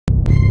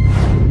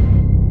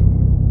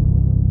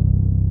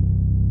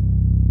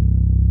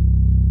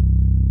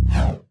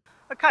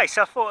Okay,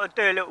 so I thought I'd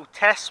do a little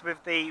test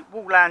with the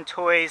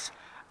WLtoys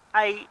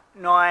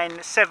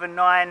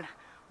A979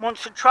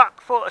 monster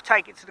truck. Thought I'd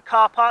take it to the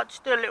car park,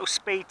 just do a little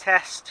speed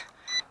test,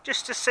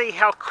 just to see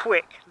how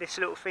quick this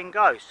little thing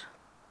goes.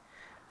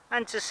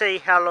 And to see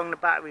how long the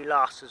battery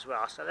lasts as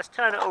well. So let's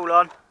turn it all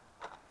on,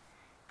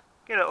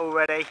 get it all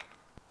ready,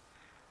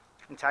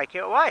 and take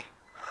it away.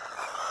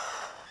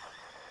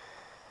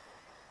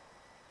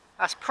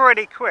 That's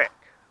pretty quick,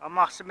 I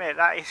must admit,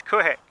 that is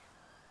quick.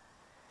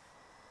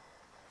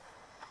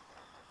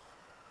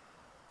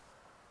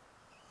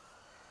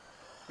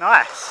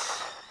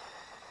 Nice.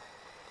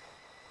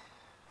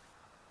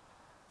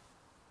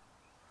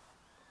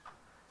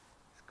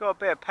 It's got a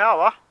bit of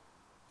power.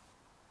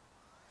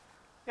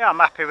 Yeah, I'm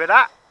happy with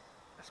that.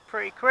 That's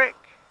pretty quick.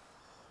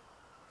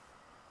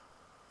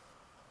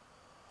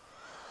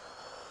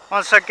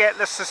 Once I get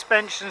the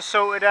suspension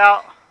sorted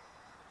out,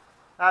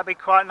 that'd be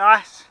quite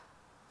nice.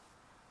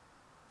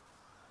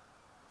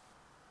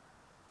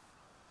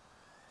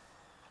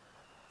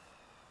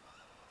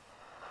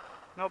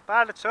 Not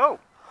bad at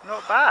all.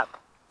 Not bad.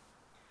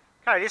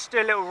 Okay, let's do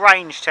a little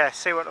range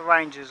test, see what the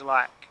range is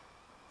like.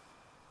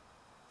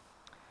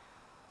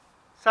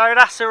 So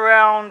that's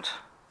around,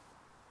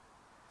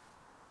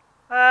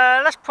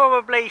 that's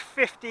probably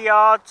 50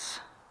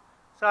 yards.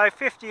 So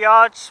 50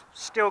 yards,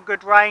 still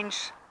good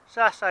range,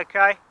 so that's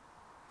okay.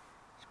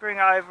 Let's bring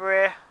it over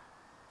here.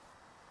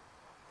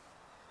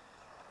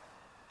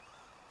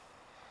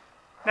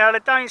 Now there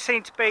don't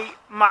seem to be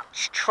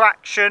much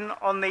traction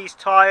on these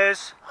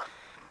tyres.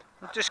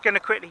 I'm just going to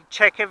quickly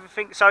check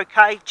everything's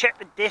okay, check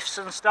the diffs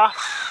and stuff.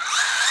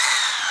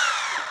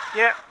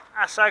 Yep,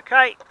 that's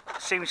okay,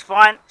 seems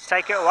fine. Let's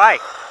take it away.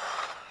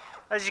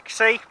 As you can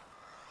see,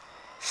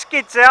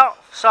 skids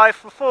out, so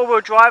for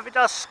four-wheel drive it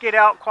does skid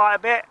out quite a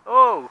bit.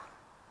 Oh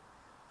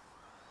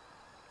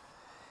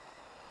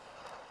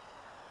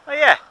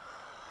yeah,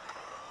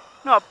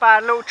 not a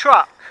bad little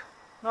truck.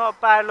 Not a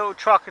bad little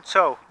truck at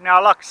all.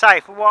 Now like I say,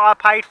 for what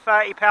I paid,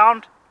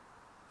 £30,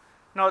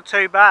 not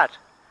too bad.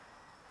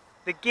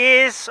 The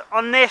gears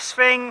on this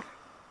thing,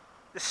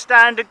 the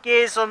standard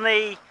gears on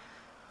the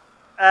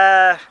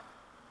okay,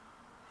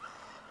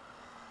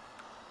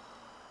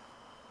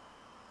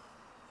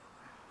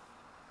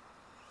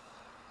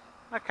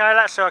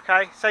 that's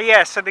okay. So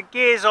yeah, so the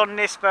gears on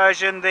this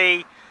version,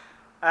 the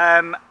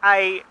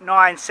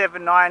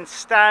A979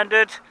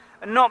 standard,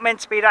 are not meant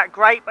to be that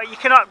great, but you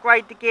can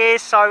upgrade the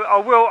gears, so I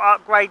will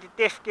upgrade the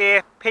diff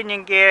gear,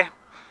 pinion gear,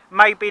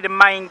 maybe the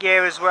main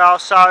gear as well,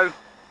 so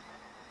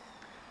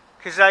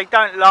because they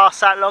don't last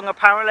that long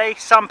apparently.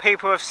 Some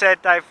people have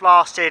said they've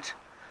lasted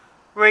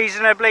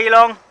reasonably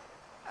long,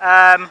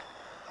 but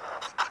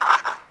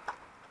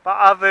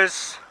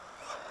others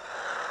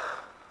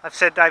have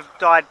said they've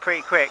died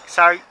pretty quick.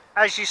 So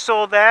as you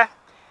saw there,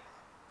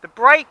 the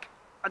brake,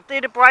 I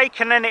did a brake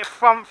and then it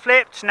front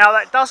flipped. Now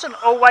that doesn't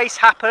always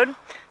happen,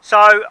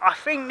 so I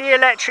think the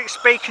electric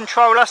speed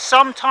controller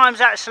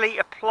sometimes actually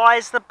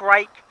applies the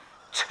brake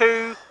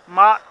too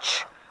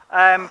much.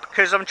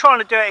 Because I'm trying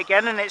to do it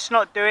again and it's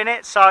not doing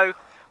it, so,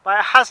 but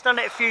it has done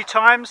it a few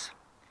times.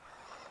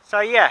 So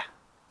yeah,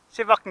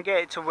 see if I can get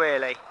it to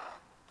wheelie.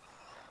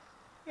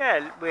 Yeah,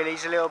 it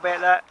wheelies a little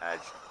bit there.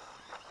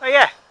 Oh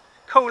yeah,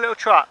 cool little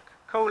truck,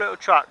 cool little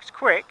truck. It's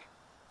quick,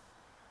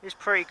 it's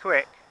pretty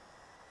quick.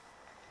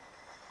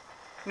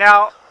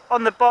 Now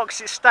on the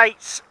box it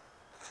states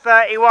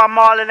 31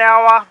 mile an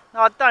hour.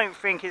 I don't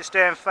think it's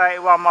doing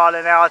 31 mile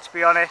an hour, to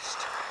be honest.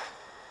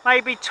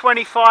 Maybe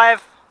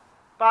 25.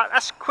 But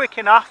that's quick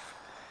enough.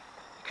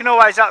 You can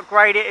always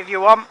upgrade it if you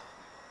want.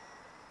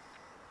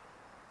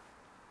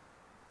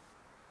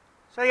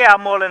 So yeah,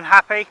 I'm more than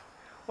happy.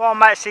 What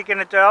I'm actually going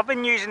to do, I've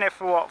been using it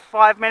for what,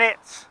 5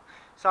 minutes?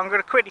 So I'm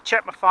going to quickly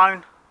check my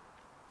phone.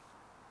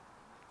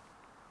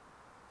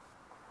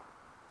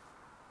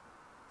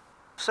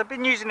 So I've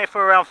been using it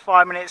for around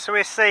 5 minutes, so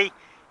we'll see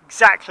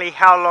exactly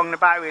how long the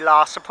battery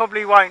lasts. I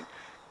probably won't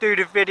do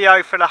the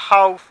video for the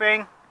whole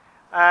thing.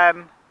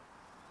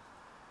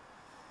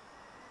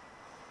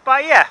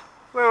 But yeah,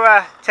 we'll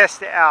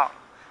test it out.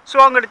 So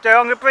what I'm going to do,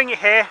 I'm going to bring it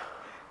here,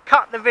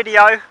 cut the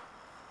video, and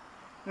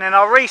then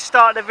I'll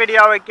restart the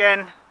video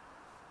again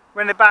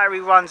when the battery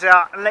runs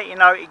out and let you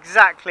know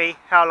exactly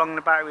how long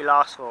the battery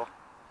lasts for.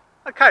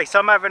 Okay, so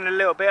I'm having a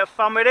little bit of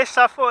fun with this,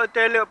 so I thought I'd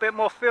do a little bit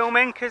more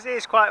filming because it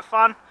is quite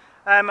fun.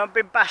 I've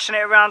been bashing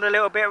it around a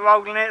little bit,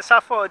 rolling it, so I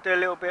thought I'd do a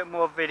little bit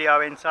more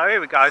videoing, so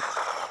here we go.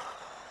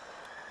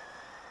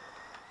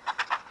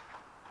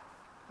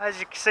 As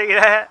you can see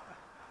there,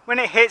 when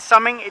it hits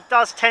something, it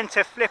does tend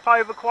to flip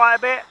over quite a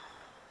bit.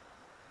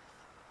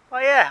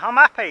 But yeah, I'm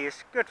happy.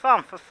 It's good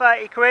fun. For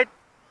 30 quid,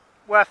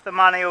 worth the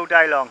money all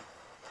day long.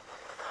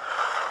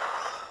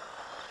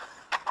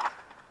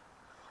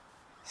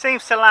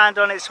 Seems to land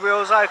on its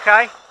wheels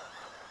okay.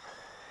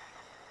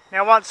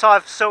 Now once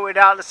I've sorted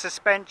out the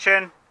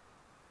suspension,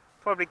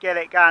 probably get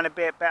it going a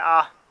bit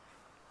better.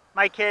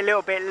 Make it a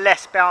little bit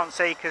less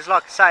bouncy, because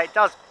like I say, it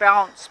does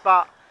bounce,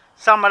 but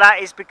some of that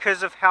is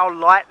because of how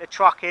light the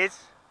truck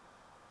is.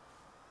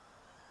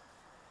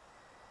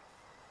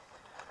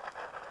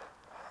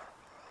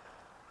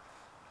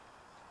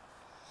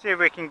 See if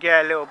we can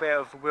get a little bit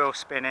of wheel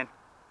spinning.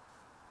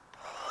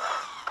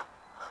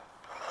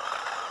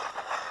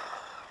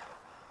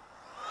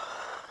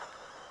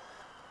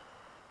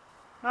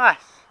 Nice,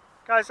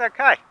 goes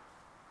okay.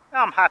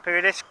 I'm happy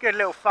with this, good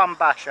little fun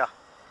basher.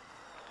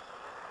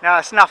 Now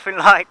it's nothing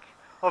like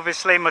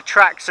obviously my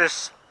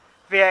Traxxas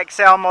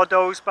VXL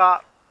models,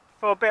 but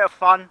for a bit of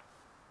fun,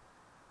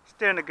 it's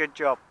doing a good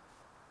job.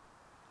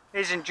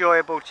 It is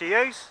enjoyable to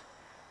use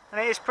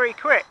and it is pretty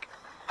quick.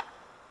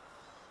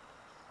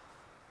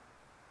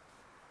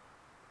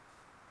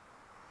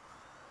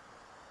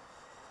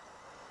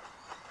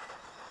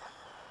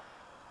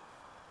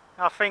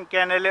 I think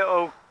getting a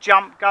little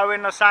jump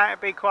going or something would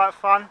be quite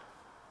fun.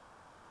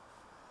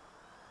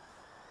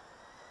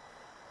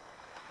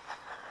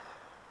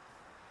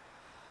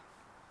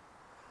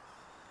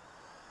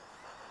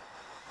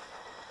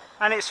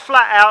 And it's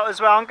flat out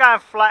as well. I'm going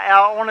flat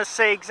out. I want to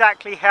see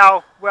exactly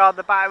how well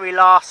the battery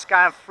lasts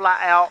going flat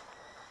out.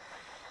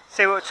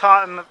 See what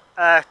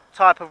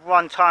type of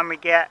run time we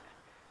get.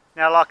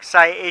 Now, like I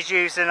say, it is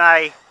using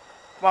a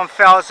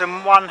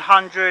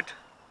 1100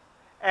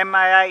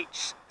 mAh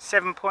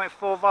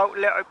 7.4 volt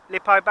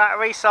LiPo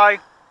battery, so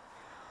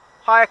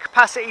higher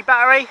capacity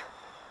battery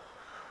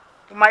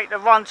will make the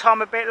run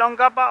time a bit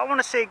longer, but I want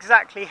to see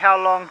exactly how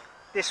long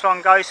this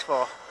one goes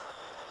for.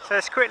 So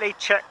let's quickly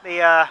check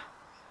the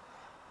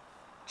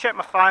check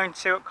my phone,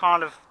 see what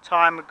kind of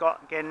time we've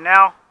got again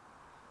now.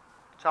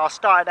 So I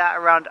started at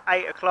around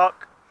 8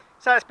 o'clock,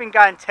 so it's been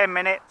going 10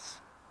 minutes.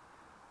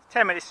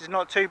 10 minutes is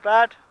not too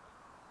bad.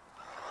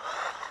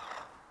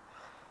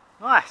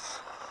 Nice.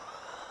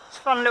 It's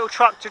a fun little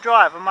truck to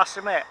drive, I must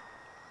admit.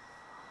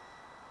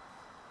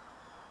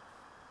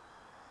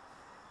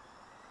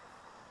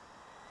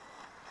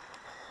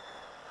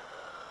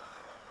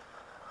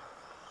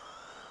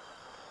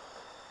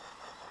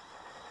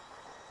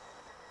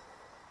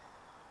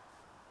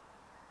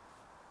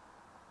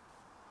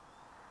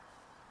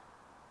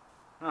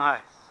 Nice.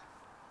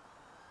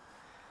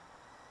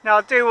 Now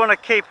I do want to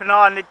keep an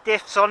eye on the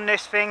diffs on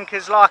this thing,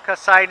 because like I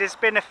say, there's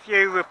been a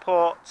few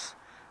reports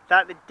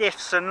that the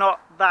diffs are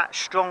not that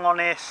strong on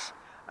this,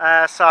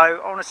 so I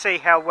want to see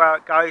how well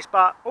it goes,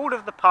 but all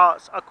of the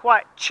parts are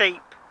quite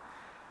cheap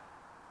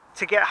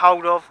to get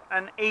hold of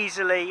and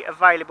easily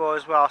available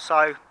as well,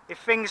 so if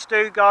things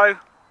do go,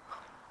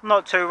 I'm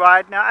not too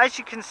worried. Now as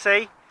you can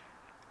see,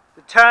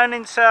 the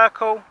turning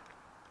circle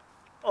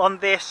on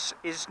this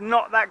is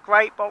not that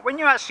great, but when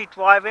you're actually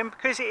driving,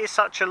 because it is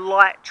such a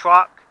light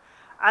truck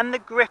and the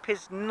grip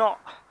is not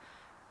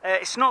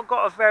it's not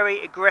got a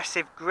very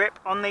aggressive grip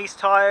on these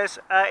tyres,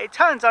 it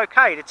turns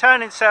okay. The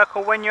turning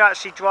circle when you're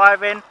actually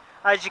driving,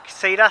 as you can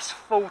see, that's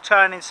full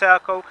turning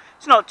circle.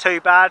 It's not too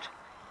bad,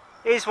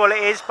 it is what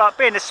it is, but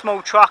being a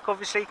small truck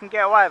obviously you can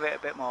get away with it a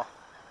bit more.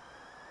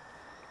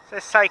 So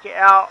let's take it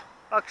out.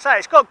 Like I say,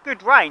 it's got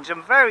good range.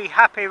 I'm very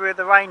happy with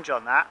the range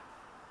on that.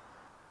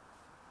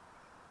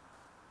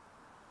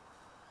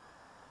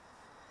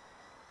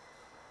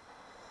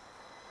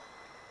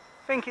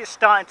 I think it's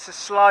starting to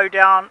slow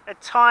down a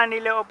tiny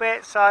little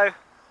bit, so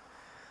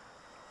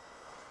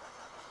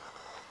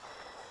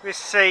we'll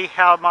see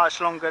how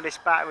much longer this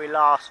battery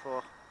lasts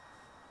for.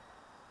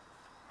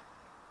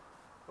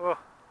 Oh.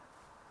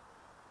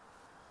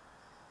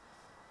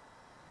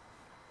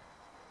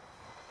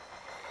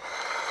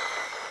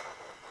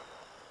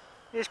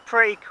 It's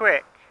pretty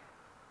quick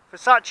for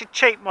such a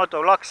cheap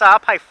model. Like I say, I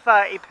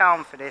paid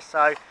 £30 for this,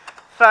 so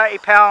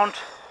 £30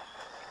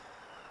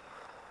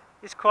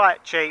 is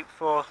quite cheap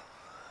for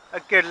a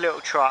good little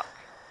truck.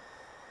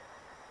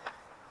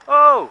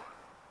 Oh,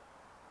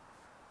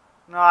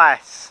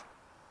 nice.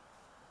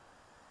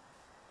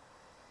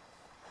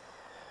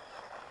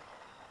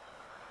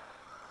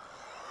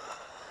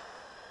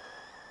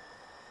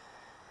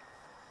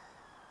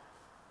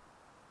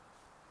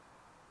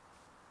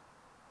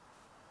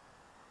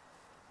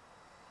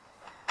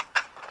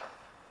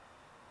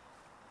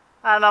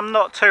 And I'm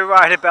not too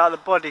worried about the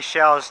body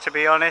shells, to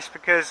be honest,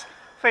 because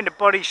I think the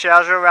body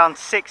shells are around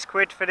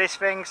 £6 for this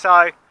thing,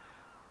 so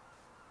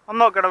I'm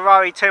not going to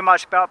worry too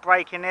much about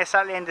breaking this.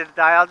 At the end of the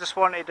day, I just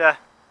wanted a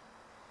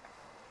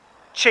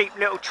cheap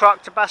little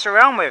truck to bash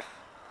around with.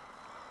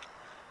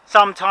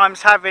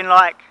 Sometimes having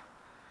like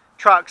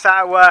trucks that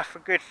are worth a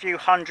good few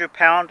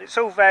 £100, it's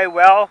all very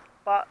well,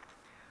 but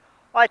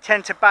I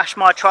tend to bash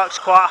my trucks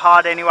quite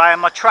hard anyway,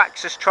 and my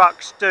Traxxas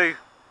trucks do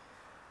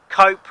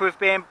cope with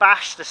being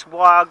bashed. That's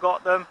why I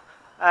got them.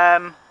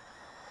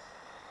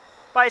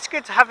 But it's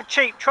good to have a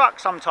cheap truck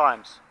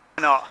sometimes.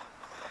 Why not?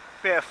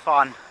 Bit of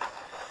fun.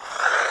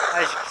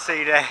 As you can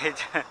see there.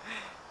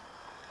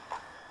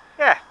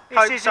 Yeah,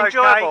 this is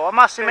enjoyable. Okay. I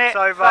must admit,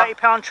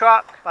 £30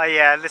 truck. But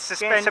yeah, the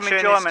suspension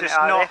is just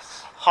not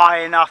high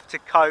enough to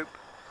cope.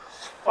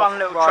 It's a fun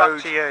little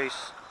truck to use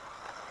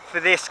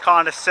for this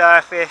kind of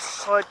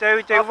surface. Well,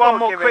 I do one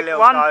more quick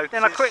one,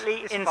 then I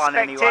quickly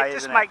inspect it,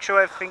 just make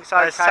sure everything's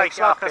okay.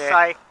 Like I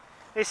say,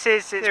 this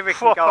is its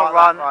proper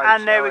run,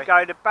 and there we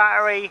go, the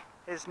battery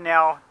has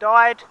now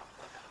died.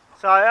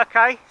 So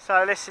okay,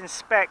 so let's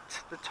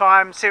inspect the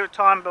time, see what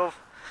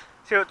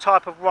See what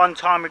type of run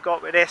time we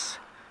got with this.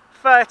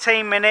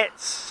 13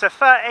 minutes, so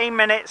 13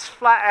 minutes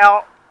flat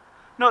out,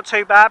 not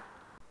too bad.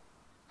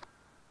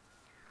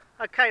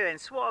 Okay then,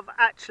 so what I've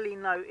actually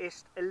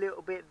noticed a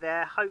little bit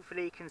there,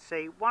 hopefully you can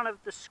see, one of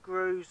the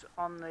screws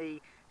on the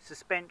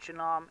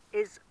suspension arm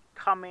is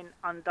coming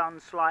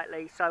undone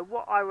slightly. So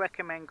what I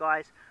recommend,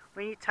 guys,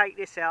 when you take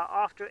this out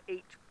after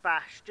each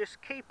bash,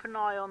 just keep an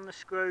eye on the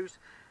screws,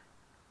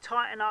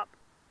 tighten up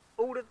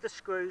all of the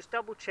screws,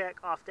 double check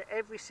after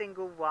every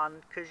single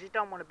one, because you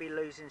don't want to be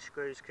losing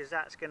screws, because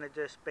that's going to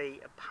just be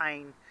a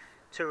pain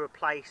to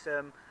replace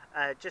them,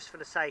 just for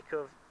the sake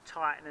of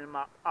tightening them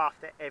up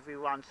after every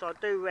run. So I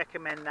do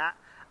recommend that.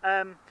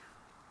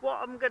 What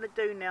I'm going to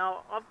do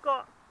now, I've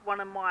got one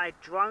of my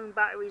drone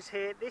batteries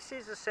here. This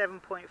is a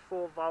 7.4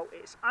 volt.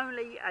 It's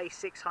only a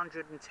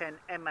 610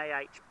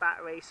 mAh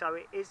battery, so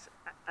it is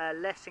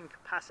less in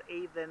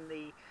capacity than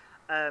the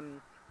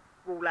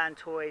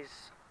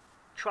WLtoys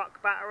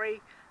truck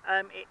battery.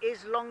 It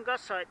is longer,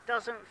 so it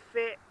doesn't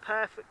fit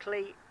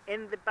perfectly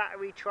in the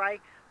battery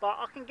tray, but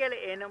I can get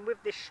it in, and with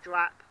this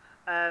strap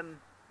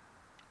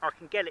I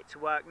can get it to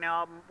work.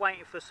 Now I'm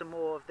waiting for some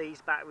more of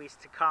these batteries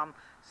to come,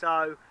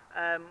 so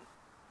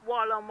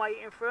while I'm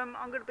waiting for them,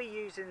 I'm going to be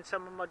using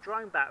some of my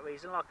drone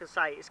batteries, and like I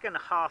say, it's going to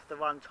half the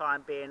run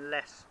time being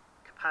less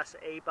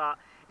capacity, but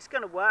it's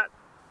going to work.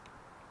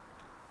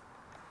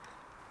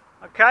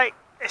 Okay,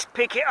 let's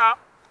pick it up.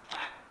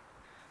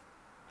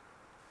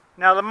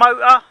 Now the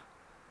motor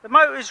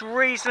is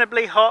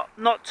reasonably hot,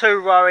 not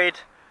too worried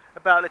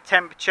about the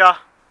temperature,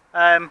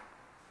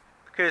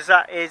 because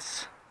that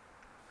is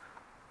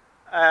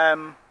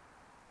a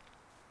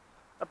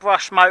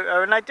brush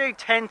motor and they do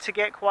tend to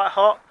get quite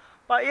hot.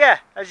 But yeah,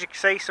 as you can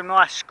see, some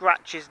nice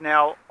scratches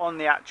now on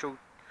the actual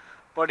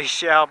body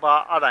shell,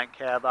 but I don't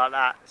care about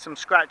that. Some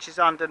scratches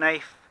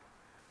underneath,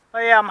 but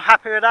yeah, I'm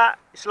happy with that.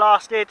 It's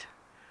lasted,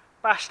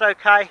 bashed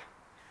okay.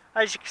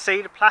 As you can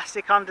see, the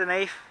plastic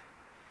underneath,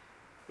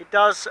 it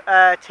does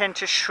tend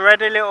to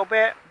shred a little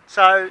bit,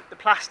 so the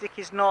plastic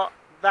is not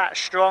that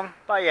strong,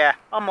 but yeah,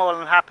 I'm more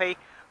than happy.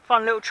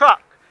 Fun little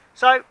truck.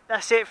 So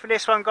that's it for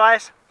this one,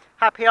 guys.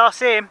 Happy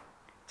RCing.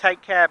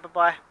 Take care, bye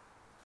bye.